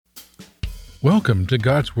Welcome to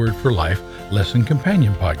God's Word for Life Lesson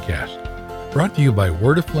Companion Podcast, brought to you by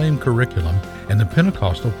Word Aflame Curriculum and the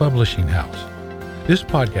Pentecostal Publishing House. This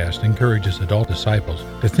podcast encourages adult disciples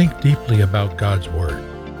to think deeply about God's Word,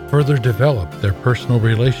 further develop their personal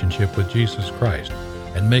relationship with Jesus Christ,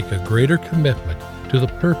 and make a greater commitment to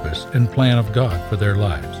the purpose and plan of God for their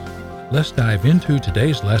lives. Let's dive into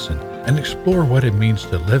today's lesson and explore what it means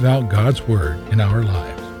to live out God's Word in our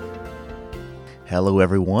lives. Hello,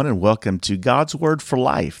 everyone, and welcome to God's Word for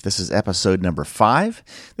Life. This is episode number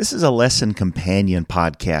 5. This is a lesson companion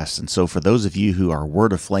podcast, and so for those of you who are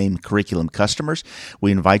Word Aflame curriculum customers,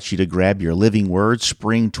 we invite you to grab your Living Word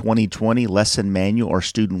Spring 2020 lesson manual or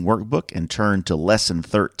student workbook and turn to lesson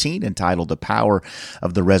 13 entitled The Power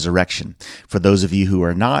of the Resurrection. For those of you who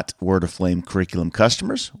are not Word Aflame curriculum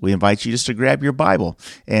customers, we invite you just to grab your Bible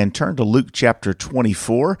and turn to Luke chapter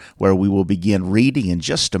 24, where we will begin reading in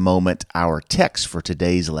just a moment our text for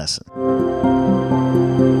today's lesson.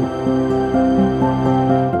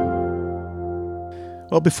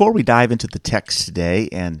 Well, before we dive into the text today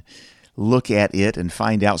and look at it and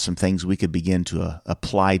find out some things we could begin to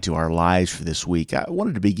apply to our lives for this week, I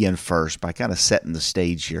wanted to begin first by kind of setting the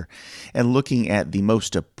stage here and looking at the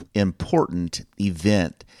most important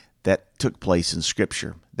event that took place in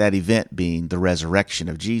Scripture, that event being the resurrection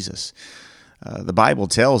of Jesus. The Bible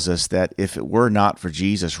tells us that if it were not for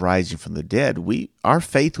Jesus rising from the dead, our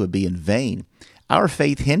faith would be in vain. Our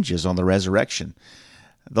faith hinges on the resurrection.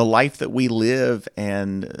 The life that we live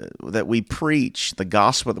and that we preach, the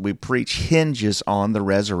gospel that we preach, hinges on the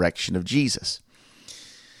resurrection of Jesus.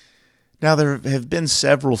 Now, there have been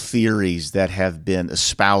several theories that have been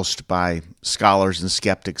espoused by scholars and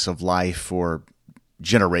skeptics of life for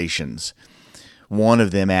generations. One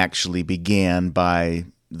of them actually began by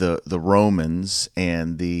the Romans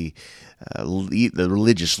and the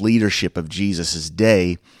religious leadership of Jesus'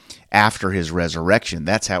 day after his resurrection.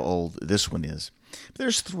 That's how old this one is.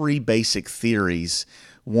 There's 3 basic theories,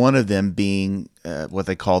 one of them being what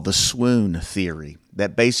they call the swoon theory,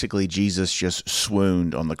 that basically Jesus just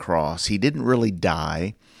swooned on the cross. He didn't really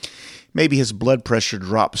die. Maybe his blood pressure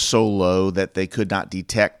dropped so low that they could not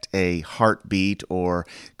detect a heartbeat or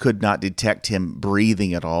could not detect him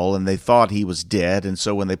breathing at all, and they thought he was dead. And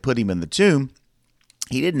so when they put him in the tomb,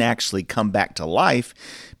 he didn't actually come back to life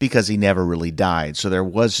because he never really died. So there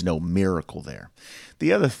was no miracle there.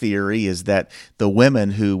 The other theory is that the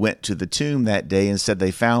women who went to the tomb that day and said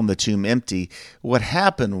they found the tomb empty, what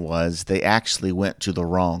happened was they actually went to the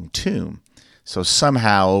wrong tomb. So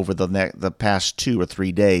somehow over the past 2 or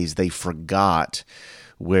 3 days, they forgot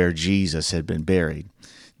where Jesus had been buried.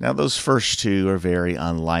 Now, those first 2 are very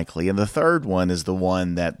unlikely. And the third one is the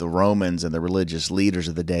one that the Romans and the religious leaders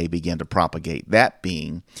of the day began to propagate, that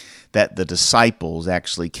being that the disciples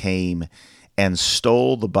actually came and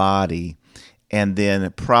stole the body and then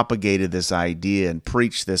propagated this idea and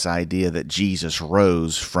preached this idea that Jesus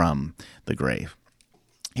rose from the grave.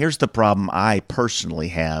 Here's the problem I personally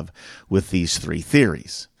have with these 3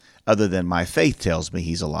 theories. Other than my faith tells me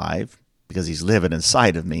he's alive because he's living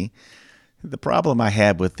inside of me, the problem I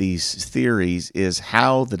have with these theories is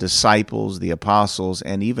how the disciples, the apostles,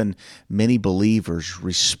 and even many believers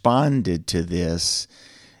responded to this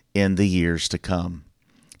in the years to come.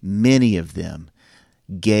 Many of them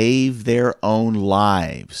gave their own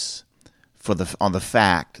lives on the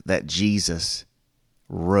fact that Jesus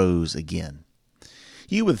rose again.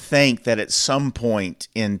 You would think that at some point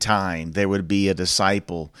in time there would be a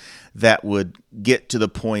disciple that would get to the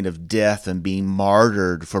point of death and being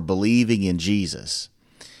martyred for believing in Jesus,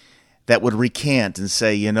 that would recant and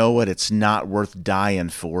say, you know what, it's not worth dying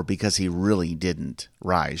for because he really didn't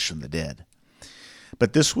rise from the dead.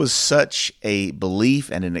 But this was such a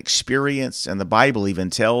belief and an experience, and the Bible even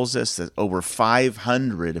tells us that over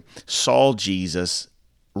 500 saw Jesus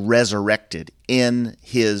resurrected in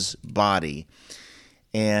his body.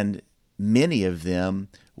 And many of them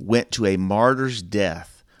went to a martyr's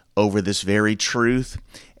death over this very truth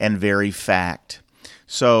and very fact.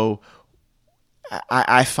 So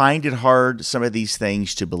I find it hard, some of these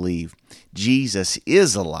things, to believe. Jesus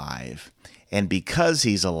is alive, and because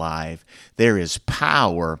he's alive, there is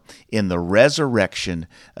power in the resurrection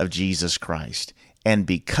of Jesus Christ. And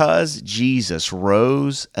because Jesus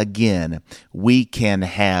rose again, we can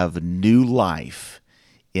have new life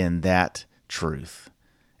in that truth.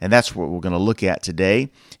 And that's what we're going to look at today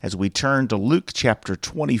as we turn to Luke chapter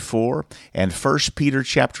 24 and 1 Peter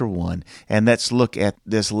chapter 1. And let's look at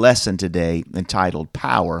this lesson today entitled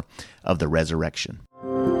Power of the Resurrection.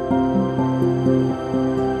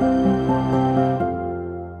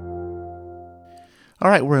 All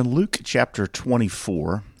right, we're in Luke chapter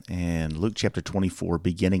 24, And Luke chapter 24,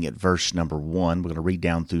 beginning at verse number 1. We're going to read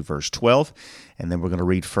down through verse 12, and then we're going to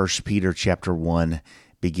read 1 Peter chapter 1,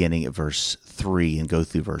 beginning at verse 3, and go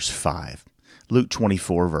through verse 5. Luke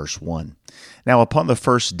 24, verse 1. Now upon the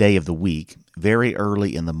first day of the week, very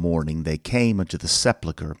early in the morning, they came unto the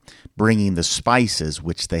sepulchre, bringing the spices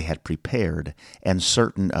which they had prepared, and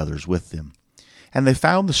certain others with them. And they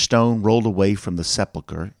found the stone rolled away from the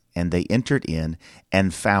sepulchre, and they entered in,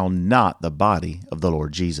 and found not the body of the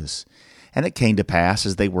Lord Jesus. And it came to pass,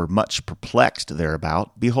 as they were much perplexed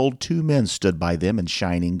thereabout, behold, 2 men stood by them in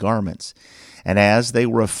shining garments. And as they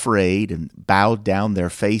were afraid, and bowed down their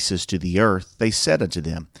faces to the earth, they said unto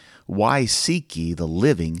them, Why seek ye the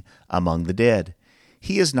living among the dead?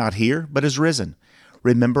 He is not here, but is risen.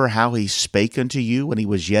 Remember how he spake unto you when he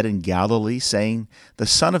was yet in Galilee, saying, The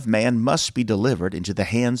Son of Man must be delivered into the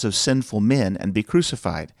hands of sinful men, and be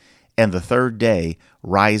crucified, and the third day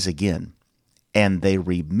rise again. And they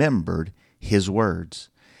remembered his words,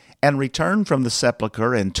 and returned from the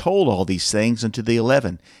sepulchre, and told all these things unto the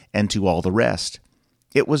 11, and to all the rest.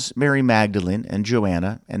 It was Mary Magdalene, and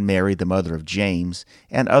Joanna, and Mary the mother of James,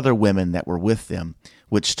 and other women that were with them,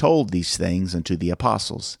 which told these things unto the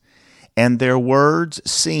apostles. And their words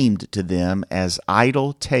seemed to them as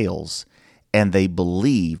idle tales, and they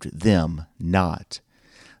believed them not.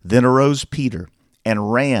 Then arose Peter,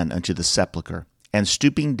 and ran unto the sepulchre, and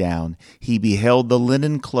stooping down, he beheld the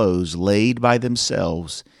linen clothes laid by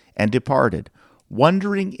themselves, and departed,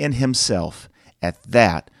 wondering in himself at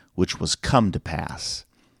that which was come to pass.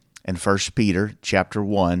 And 1 Peter chapter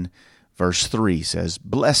 1, verse 3 says,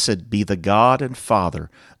 Blessed be the God and Father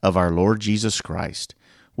of our Lord Jesus Christ,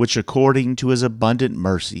 which according to his abundant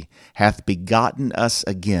mercy hath begotten us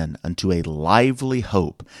again unto a lively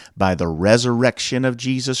hope by the resurrection of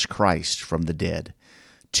Jesus Christ from the dead,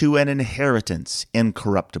 to an inheritance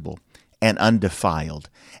incorruptible and undefiled,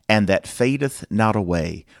 and that fadeth not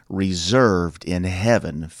away, reserved in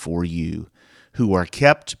heaven for you, who are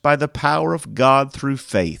kept by the power of God through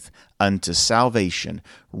faith unto salvation,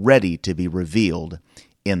 ready to be revealed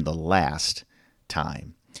in the last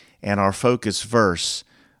time. And our focus verse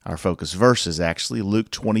is actually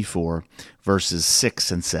Luke 24, verses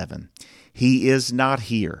 6 and 7. He is not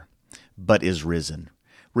here, but is risen.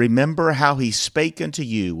 Remember how he spake unto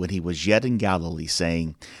you when he was yet in Galilee,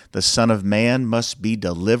 saying, The Son of Man must be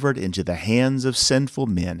delivered into the hands of sinful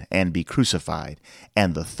men, and be crucified,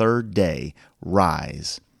 and the third day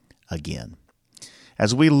rise again.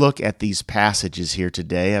 As we look at these passages here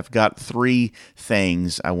today, I've got 3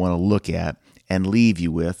 things I want to look at and leave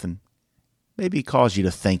you with, and maybe cause you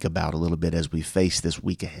to think about a little bit as we face this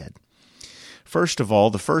week ahead. First of all,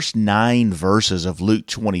 the first 9 verses of Luke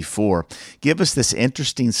 24 give us this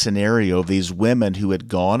interesting scenario of these women who had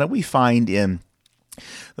gone, and we find in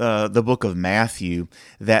the book of Matthew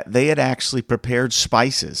that they had actually prepared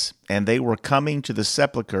spices, and they were coming to the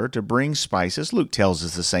sepulchre to bring spices. Luke tells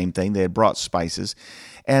us the same thing. They had brought spices,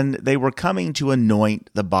 and they were coming to anoint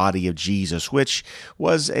the body of Jesus, which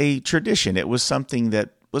was a tradition. It was something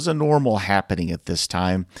that was a normal happening at this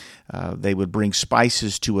time. They would bring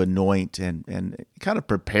spices to anoint and kind of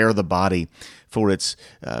prepare the body for its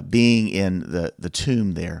being in the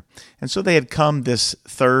tomb there. And so they had come this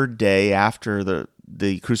third day after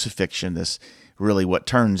the crucifixion, this really what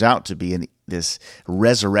turns out to be this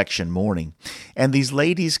resurrection morning. And these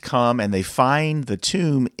ladies come and they find the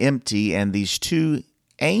tomb empty, and these 2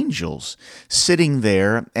 angels sitting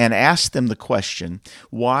there, and ask them the question,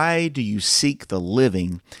 Why do you seek the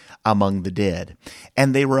living among the dead?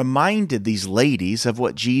 And they reminded these ladies of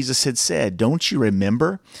what Jesus had said. Don't you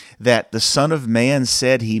remember that the Son of Man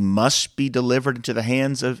said he must be delivered into the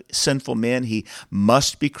hands of sinful men? He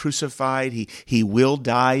must be crucified. He will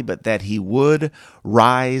die, but that he would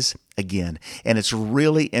rise again. And it's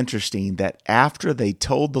really interesting that after they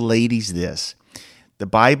told the ladies this, the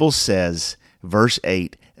Bible says, verse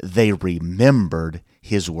 8, they remembered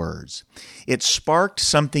his words. It sparked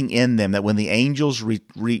something in them that when the angels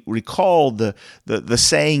recalled the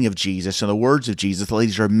saying of Jesus and the words of Jesus, the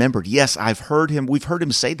ladies remembered, yes, we've heard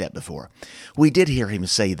him say that before. We did hear him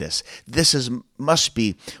say this. This must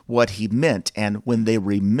be what he meant. And when they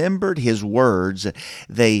remembered his words,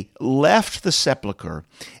 they left the sepulchre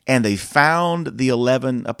and they found the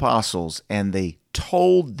 11 apostles, and they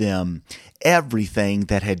told them everything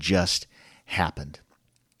that had just happened.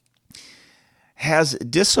 Has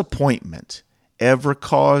disappointment ever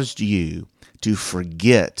caused you to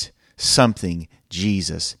forget something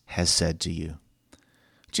Jesus has said to you?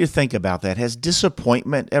 What do you think about that? Has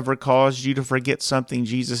disappointment ever caused you to forget something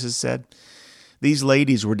Jesus has said? These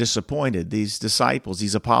ladies were disappointed. These disciples,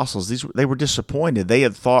 these apostles, they were disappointed. They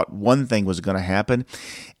had thought one thing was going to happen,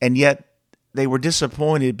 and yet they were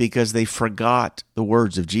disappointed because they forgot the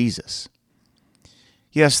words of Jesus.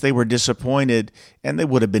 Yes, they were disappointed, and they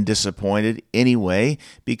would have been disappointed anyway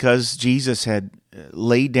because Jesus had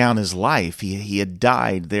laid down his life. He had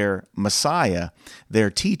died. Their Messiah, their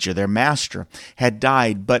teacher, their master had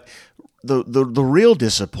died. But the real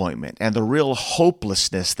disappointment and the real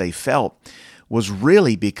hopelessness they felt was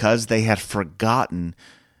really because they had forgotten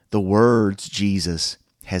the words Jesus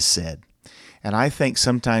has said. And I think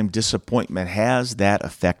sometimes disappointment has that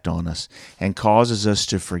effect on us and causes us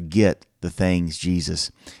to forget the things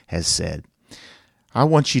Jesus has said. I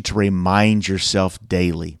want you to remind yourself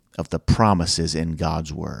daily of the promises in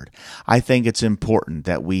God's Word. I think it's important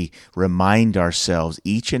that we remind ourselves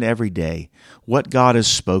each and every day what God has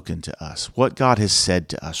spoken to us, what God has said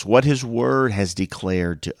to us, what His Word has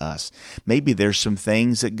declared to us. Maybe there's some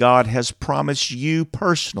things that God has promised you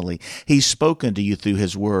personally. He's spoken to you through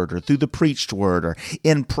His Word or through the preached Word or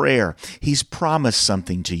in prayer. He's promised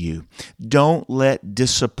something to you. Don't let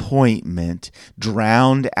disappointment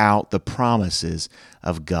drown out the promises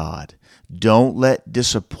of God. Don't let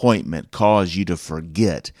disappointment cause you to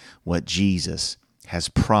forget what Jesus has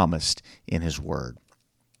promised in His Word.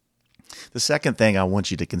 The second thing I want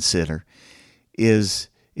you to consider is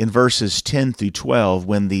in verses 10 through 12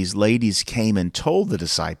 when these ladies came and told the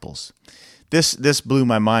disciples. This blew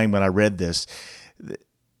my mind when I read this.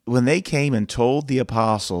 When they came and told the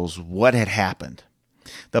apostles what had happened,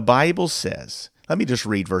 the Bible says, let me just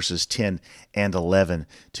read verses 10 and 11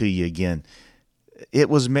 to you again.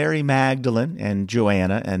 It was Mary Magdalene and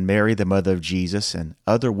Joanna and Mary the mother of Jesus and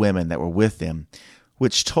other women that were with them,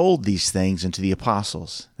 which told these things unto the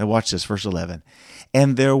apostles. Now watch this, verse 11.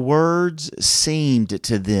 And their words seemed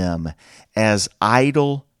to them as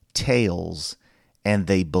idle tales, and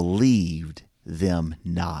they believed them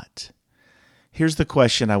not. Here's the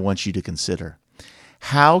question I want you to consider.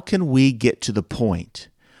 How can we get to the point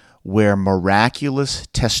where miraculous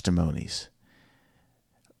testimonies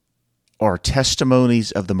or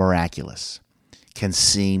testimonies of the miraculous can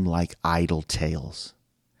seem like idle tales?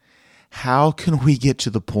 How can we get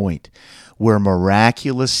to the point where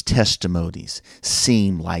miraculous testimonies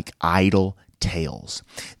seem like idle tales?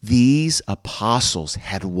 These apostles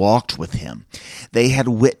had walked with Him. They had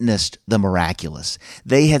witnessed the miraculous.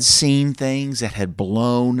 They had seen things that had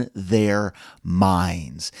blown their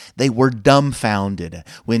minds. They were dumbfounded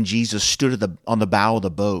when Jesus stood on the bow of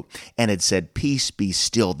the boat and had said, "Peace be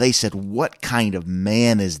still." They said, "What kind of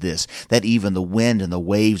man is this that even the wind and the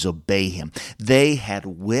waves obey Him?" They had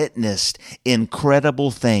witnessed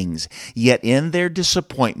incredible things, yet in their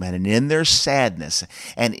disappointment and in their sadness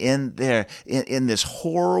and in this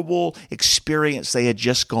horrible experience they had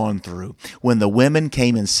just gone through, when the women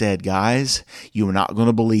came and said, "Guys, you're not going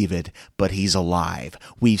to believe it, but He's alive.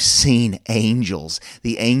 We've seen angels.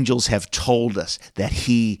 The angels have told us that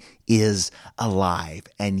He is alive."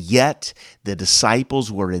 And yet the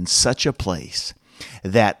disciples were in such a place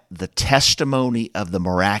that the testimony of the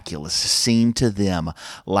miraculous seemed to them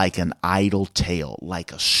like an idle tale,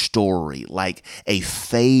 like a story, like a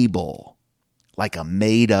fable, like a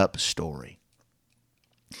made-up story.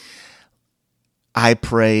 I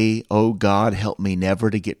pray, oh God, help me never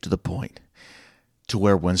to get to the point to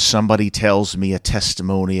where when somebody tells me a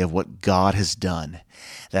testimony of what God has done,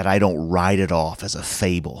 that I don't write it off as a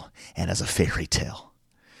fable and as a fairy tale.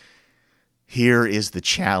 Here is the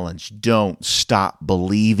challenge. Don't stop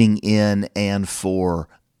believing in and for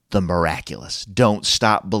the miraculous. Don't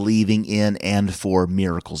stop believing in and for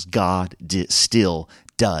miracles. God still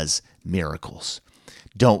does miracles.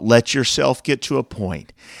 Don't let yourself get to a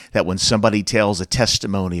point that when somebody tells a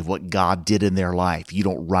testimony of what God did in their life, you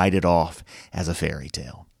don't write it off as a fairy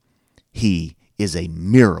tale. He is a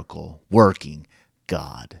miracle-working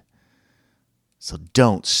God. So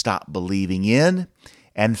don't stop believing in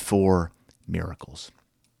and for miracles.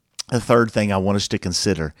 The third thing I want us to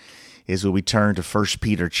consider is when we turn to 1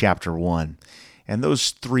 Peter chapter 1. And those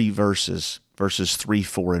three verses 3,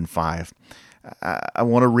 4, and 5, I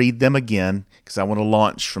want to read them again because I want to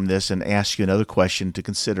launch from this and ask you another question to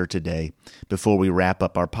consider today before we wrap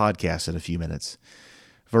up our podcast in a few minutes.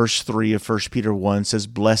 Verse 3 of 1 Peter 1 says,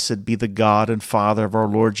 "Blessed be the God and Father of our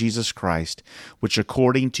Lord Jesus Christ, which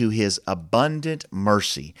according to His abundant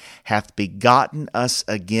mercy hath begotten us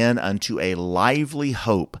again unto a lively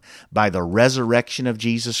hope by the resurrection of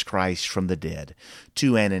Jesus Christ from the dead,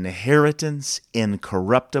 to an inheritance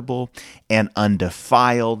incorruptible and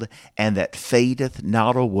undefiled, and that fadeth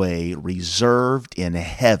not away, reserved in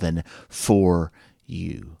heaven for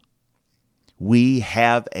you." We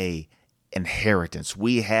have a inheritance.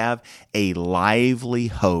 We have a lively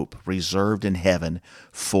hope reserved in heaven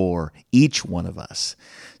for each one of us.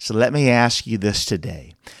 So let me ask you this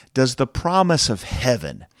today. Does the promise of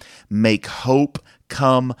heaven make hope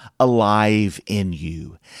come alive in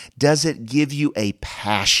you? Does it give you a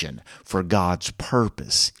passion for God's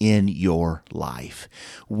purpose in your life?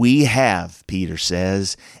 We have, Peter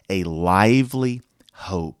says, a lively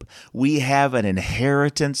hope. We have an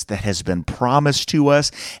inheritance that has been promised to us,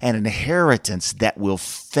 an inheritance that will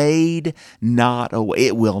fade not away.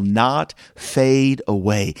 It will not fade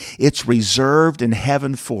away. It's reserved in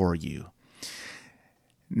heaven for you.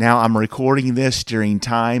 Now, I'm recording this during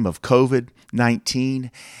time of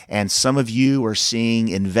COVID-19, and some of you are seeing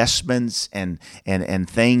investments and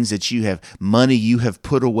things that you have, money you have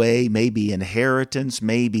put away, maybe inheritance,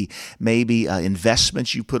 maybe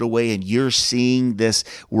investments you put away, and you're seeing this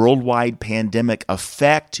worldwide pandemic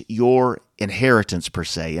affect your inheritance per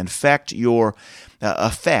se, affect your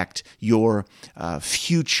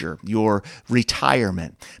future, your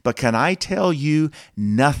retirement. But can I tell you,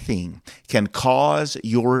 nothing can cause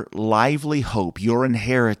your lively hope, your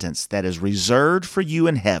inheritance that is reserved for you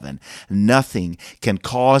in heaven, nothing can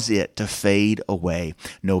cause it to fade away.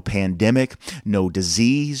 No pandemic, no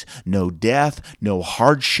disease, no death, no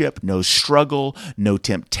hardship, no struggle, no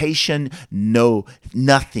temptation,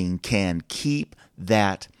 nothing can keep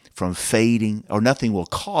that from fading, or nothing will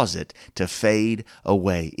cause it to fade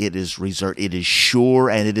away. It is reserved, it is sure,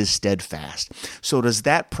 and it is steadfast. So does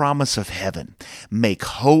that promise of heaven make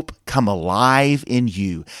hope come alive in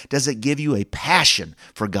you? Does it give you a passion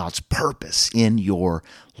for God's purpose in your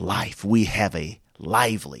life? We have a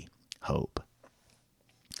lively hope.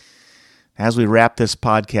 As we wrap this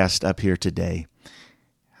podcast up here today,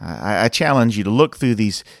 I challenge you to look through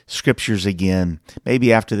these scriptures again,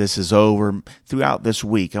 maybe after this is over, throughout this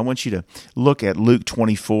week. I want you to look at Luke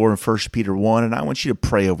 24 and 1 Peter 1, and I want you to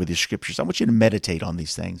pray over these scriptures. I want you to meditate on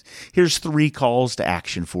these things. Here's 3 calls to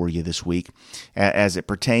action for you this week as it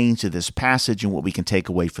pertains to this passage and what we can take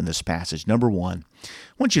away from this passage. Number 1, I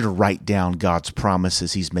want you to write down God's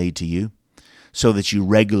promises He's made to you so that you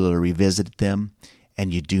regularly revisit them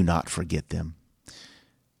and you do not forget them.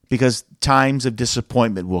 Because times of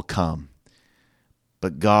disappointment will come.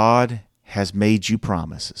 But God has made you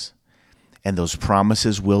promises, and those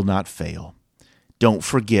promises will not fail. Don't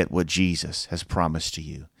forget what Jesus has promised to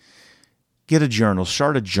you. Get a journal,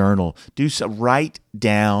 start a journal, write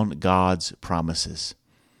down God's promises.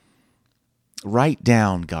 Write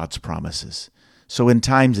down God's promises. So in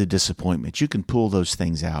times of disappointment, you can pull those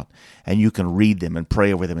things out and you can read them and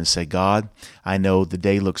pray over them and say, God, I know the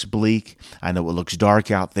day looks bleak. I know it looks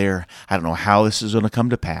dark out there. I don't know how this is going to come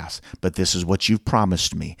to pass, but this is what you've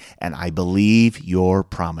promised me, and I believe your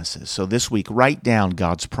promises. So this week, write down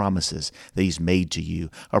God's promises that He's made to you,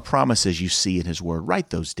 or promises you see in His Word. Write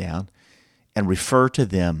those down and refer to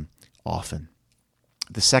them often.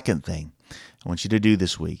 The second thing I want you to do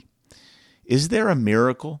this week, is there a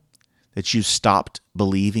miracle that you stopped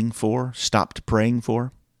believing for, stopped praying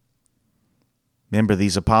for? Remember,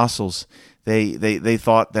 these apostles, they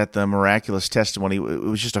thought that the miraculous testimony, it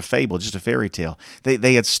was just a fable, just a fairy tale.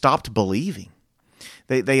 They had stopped believing.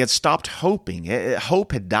 They had stopped hoping.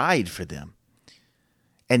 Hope had died for them.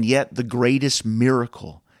 And yet the greatest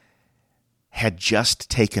miracle had just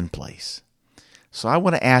taken place. So I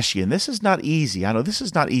want to ask you, and this is not easy. I know this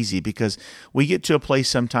is not easy because we get to a place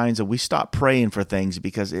sometimes that we stop praying for things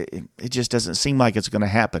because it just doesn't seem like it's going to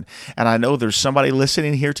happen. And I know there's somebody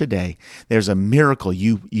listening here today. There's a miracle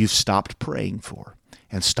you've stopped praying for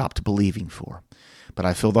and stopped believing for. But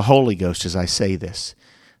I feel the Holy Ghost as I say this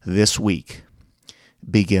week,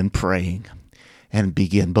 begin praying and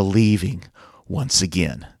begin believing once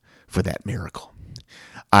again for that miracle.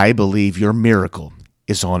 I believe your miracle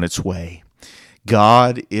is on its way.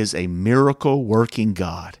 God is a miracle-working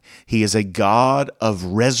God. He is a God of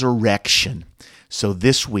resurrection. So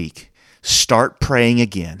this week, start praying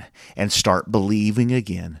again and start believing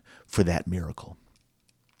again for that miracle.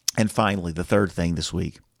 And finally, the third thing this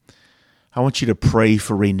week, I want you to pray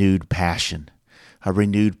for renewed passion, a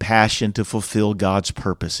renewed passion to fulfill God's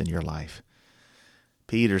purpose in your life.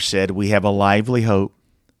 Peter said, we have a lively hope,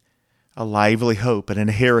 an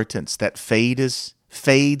inheritance that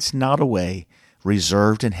fades not away,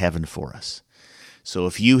 reserved in heaven for us. So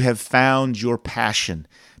if you have found your passion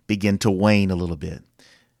begin to wane a little bit,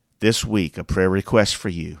 this week, a prayer request for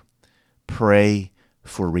you, pray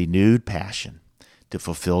for renewed passion to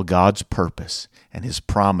fulfill God's purpose and His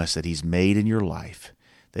promise that He's made in your life,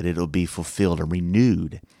 that it'll be fulfilled and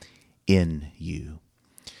renewed in you.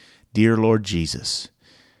 Dear Lord Jesus,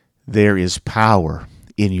 there is power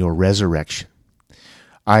in your resurrection.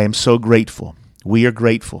 I am so grateful. We are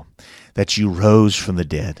grateful that you rose from the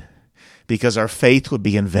dead, because our faith would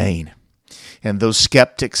be in vain. And those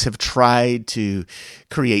skeptics have tried to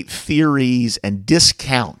create theories and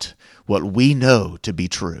discount what we know to be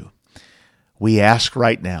true. We ask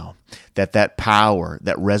right now that that power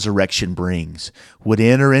that resurrection brings would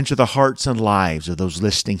enter into the hearts and lives of those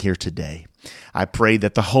listening here today. I pray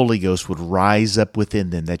that the Holy Ghost would rise up within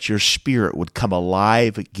them, that your Spirit would come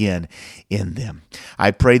alive again in them. I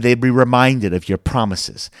pray they'd be reminded of your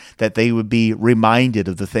promises, that they would be reminded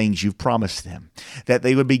of the things you've promised them, that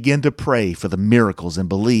they would begin to pray for the miracles and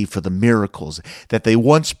believe for the miracles that they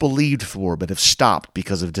once believed for but have stopped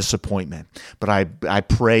because of disappointment. But I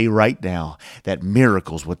pray right now that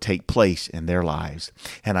miracles would take place in their lives.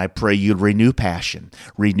 And I pray you'd renew passion,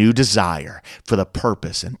 renew desire for the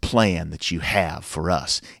purpose and plan that you have for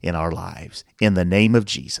us in our lives. In the name of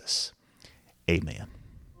Jesus, amen.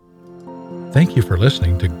 Thank you for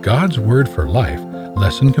listening to God's Word for Life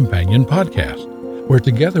Lesson Companion Podcast, where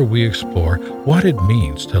together we explore what it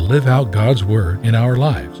means to live out God's Word in our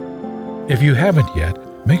lives. If you haven't yet,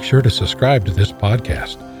 make sure to subscribe to this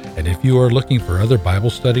podcast. And if you are looking for other Bible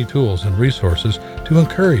study tools and resources to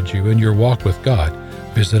encourage you in your walk with God,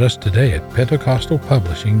 visit us today at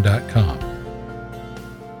PentecostalPublishing.com.